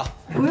拿3个。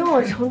不用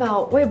了，程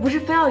导，我也不是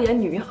非要演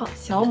女1号。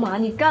小马，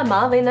你干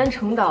嘛为难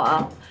程导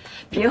啊？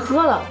别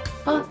喝了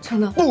啊，程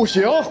导。不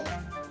行，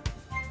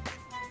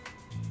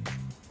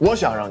我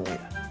想让你演，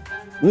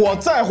我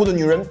在乎的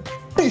女人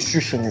必须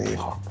是女1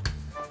号。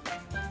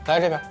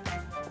来这边。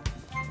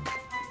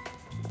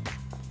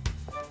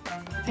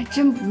哎，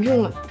真不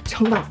用了，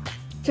程导，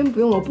真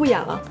不用了，我不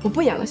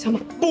演了，小马。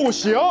不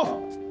行。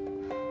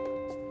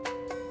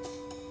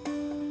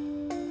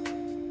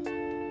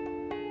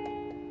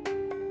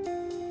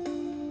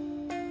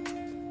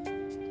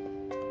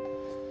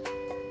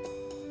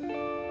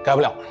改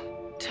不了。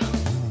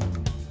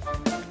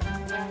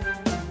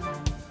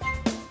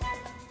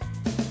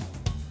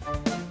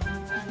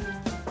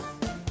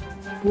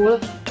不了，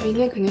明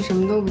天肯定什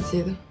么都不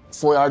记得。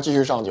服务员继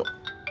续上酒。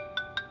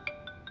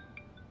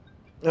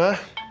哎，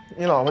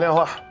你老婆电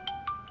话。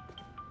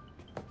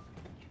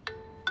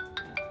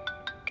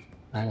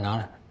来，拿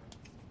来。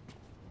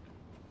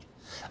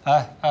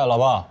哎，老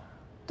婆，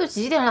都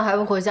几点了还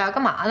不回家，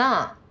干嘛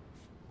呢？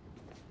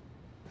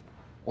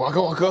我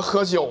跟我哥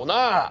喝酒呢，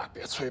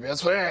别催别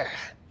催。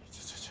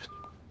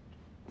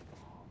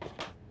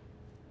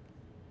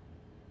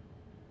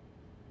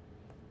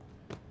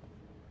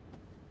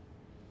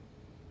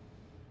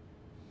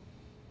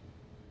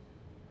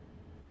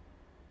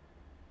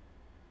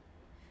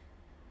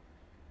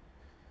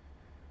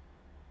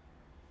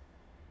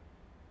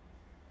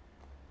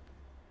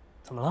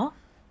怎么了？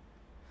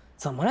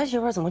怎么了，媳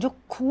妇儿？怎么就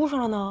哭上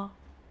了呢？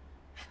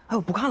哎，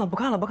我不看了，不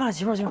看了，不看了，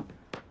媳妇儿，媳妇儿。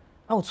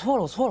哎，我错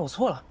了，我错了，我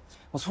错了，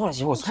我错了，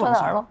媳妇儿，我错了。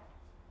错哪儿了？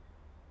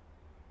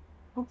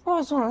我不知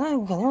道错了，那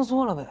肯定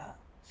错了呗。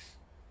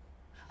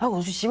哎，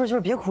我去，媳妇儿，媳妇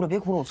儿，别哭了，别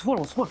哭了，我错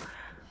了，我错了。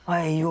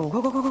哎呦，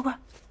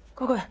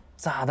快，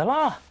咋的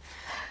了？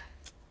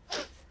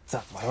怎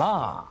么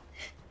了？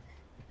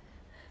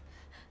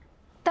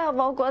大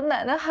宝管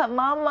奶奶喊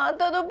妈妈，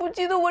他都不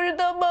记得我是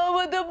他妈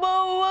妈，他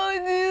把我忘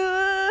记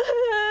了。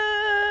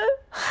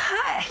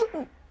嗨，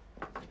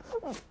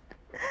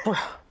不是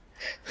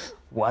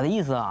我的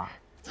意思啊，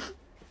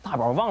大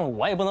宝忘了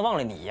我也不能忘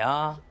了你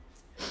呀。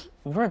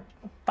你说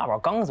大宝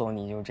刚走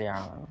你就这样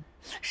了，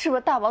是不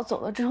是大宝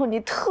走了之后你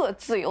特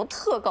自由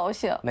特高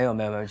兴？没有，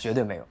绝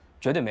对没有，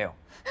绝对没有。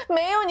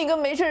没有你跟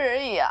没事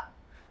人一样。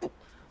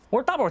我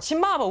是大宝亲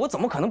爸爸，我怎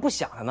么可能不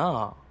想他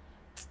呢？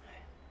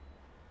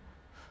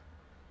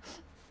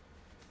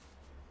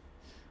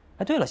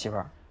哎，对了，媳妇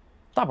儿，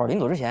大宝临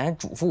走之前还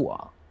嘱咐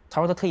我，他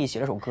说他特意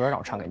写了首歌让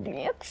我唱给你。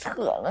别扯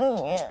了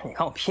你！你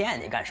看我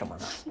骗你干什么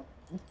呢？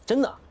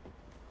真的，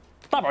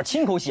大宝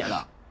亲口写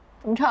的。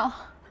你唱。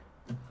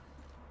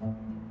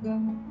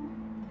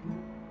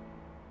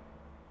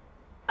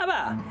阿爸，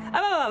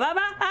阿爸，爸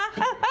爸，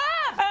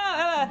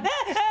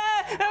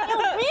有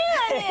病啊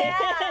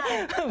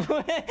你！不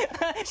会，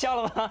笑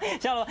了吧？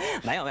笑了吧？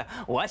没有，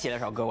我写了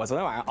首歌，我昨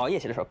天晚上熬夜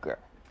写了首歌。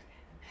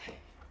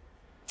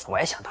我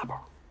也想大宝。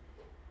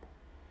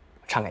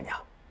唱给你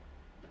啊，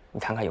你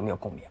看看有没有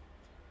共鸣，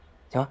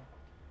行吗？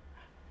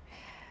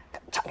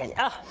唱给你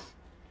啊！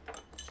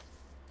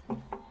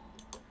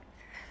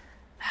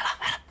来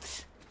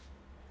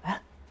了。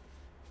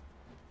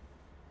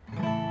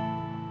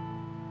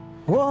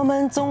我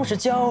们总是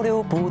交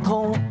流不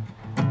通，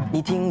你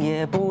听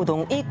也不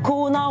懂，一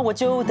哭闹我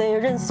就得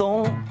认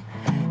怂。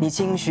你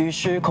情绪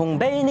失控，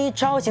被你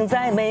吵醒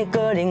在每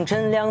个凌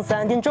晨2、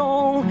3点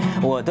钟，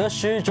我的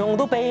时钟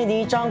都被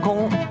你掌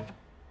控。怎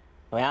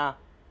么样？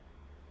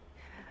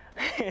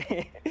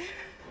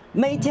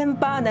每天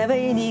把奶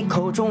喂你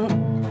口中，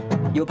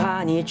又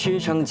怕你吃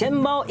撑，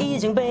钱包已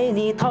经被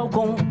你掏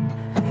空，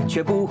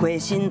却不会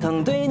心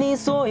疼，对你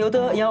所有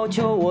的要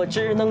求我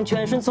只能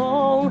全顺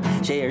从。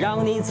谁也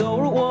让你走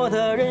入我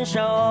的人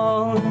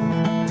生，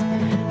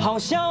好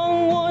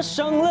像我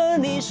生了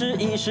你是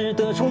一时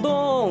的冲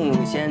动，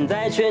现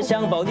在却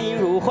想抱你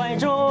入怀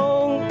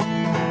中。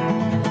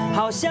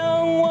好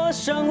像我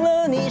生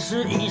了你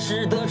是一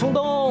时的冲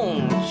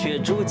动，却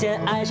逐渐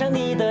爱上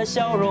你的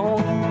笑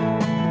容。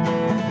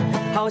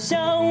好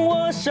像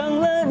我生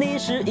了你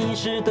是一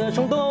时的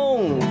冲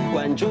动，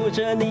关注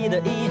着你的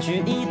一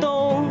举一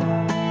动。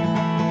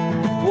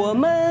我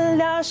们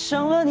俩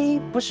生了你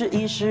不是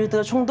一时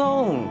的冲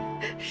动，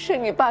是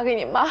你爸给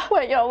你妈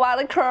弯腰挖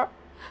的坑。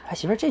哎，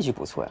媳妇儿这句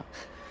不错呀，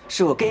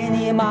是我给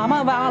你妈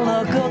妈挖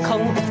了个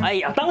坑。哎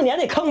呀，当年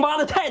那坑挖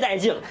的太带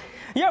劲了。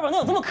要不然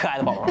能有这么可爱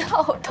的宝宝？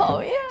好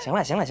讨厌！行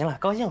了，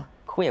高兴了，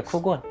哭也哭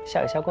过了，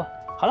笑也笑过了，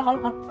好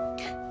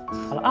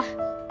了啊！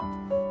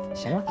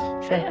行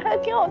了，睡了，还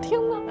挺好听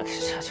的。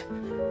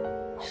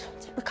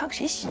这不看看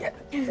谁写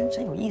的，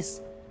真有意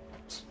思。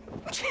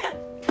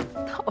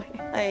讨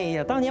厌！哎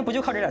呀，当年不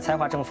就靠这点才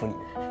华征服你？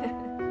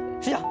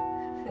睡觉，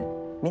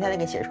明天再给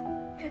你写一首。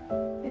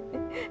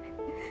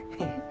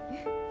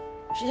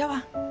睡觉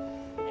吧。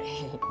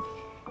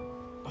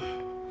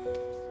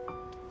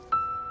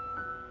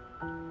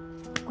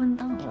关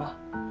灯了。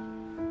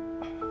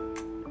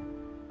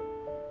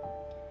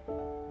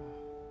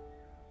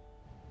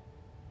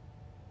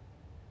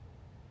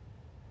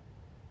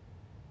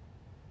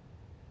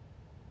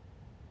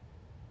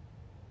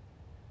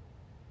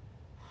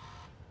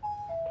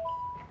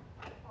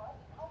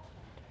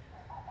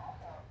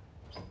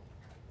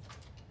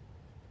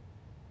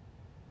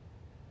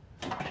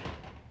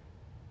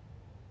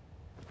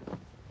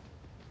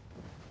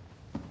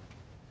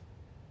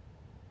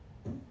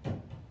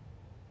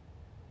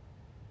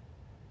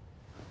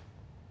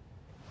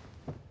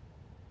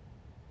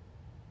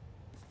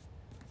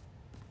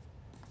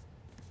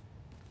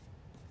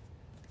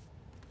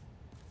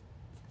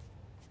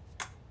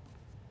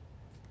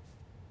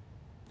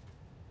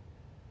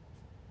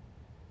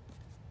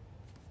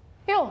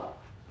哟，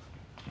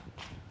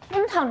你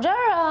怎么躺这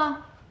儿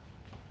啊？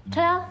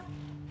陈良，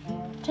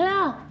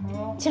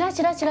起来！来，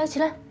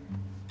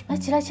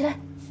起来！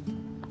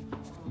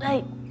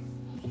哎，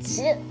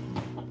起，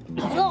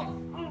走！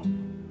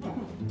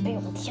哎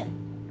呦我天！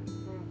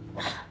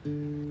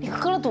你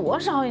喝了多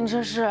少？你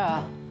这是？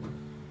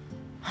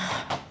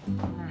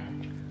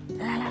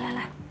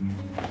来，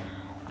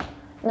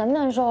难不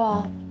难受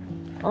啊？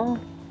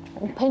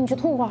我陪你去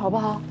吐会儿好不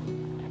好？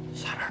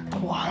下边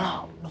完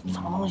了，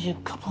脏东西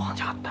可不往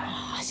家带。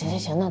啊，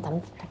行，那咱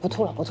们不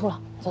吐了，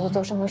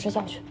走，上床睡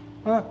觉去。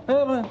不，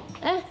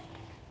哎，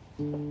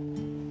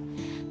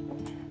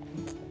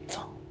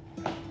走，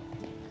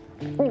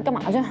你干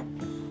嘛去？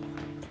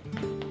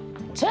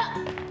起来。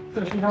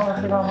睡上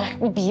了。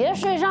你别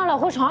睡上了，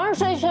回床上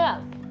睡去。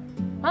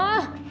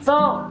啊，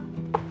走。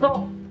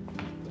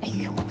哎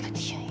呦，我的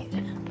天爷！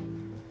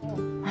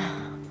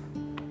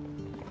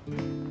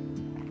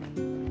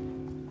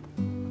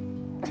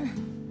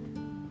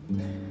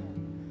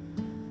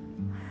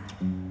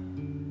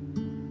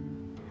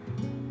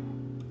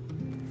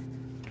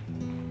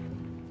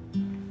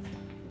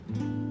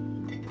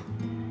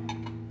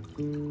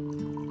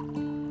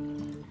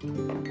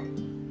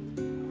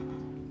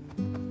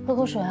喝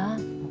口水啊！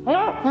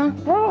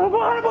不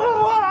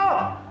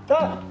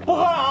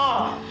喝了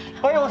啊！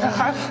哎呦，这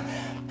孩子，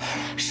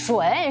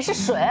水是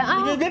水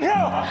啊！你别骗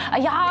我！哎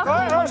呀，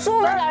喝一口舒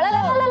服点，来，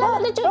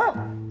就。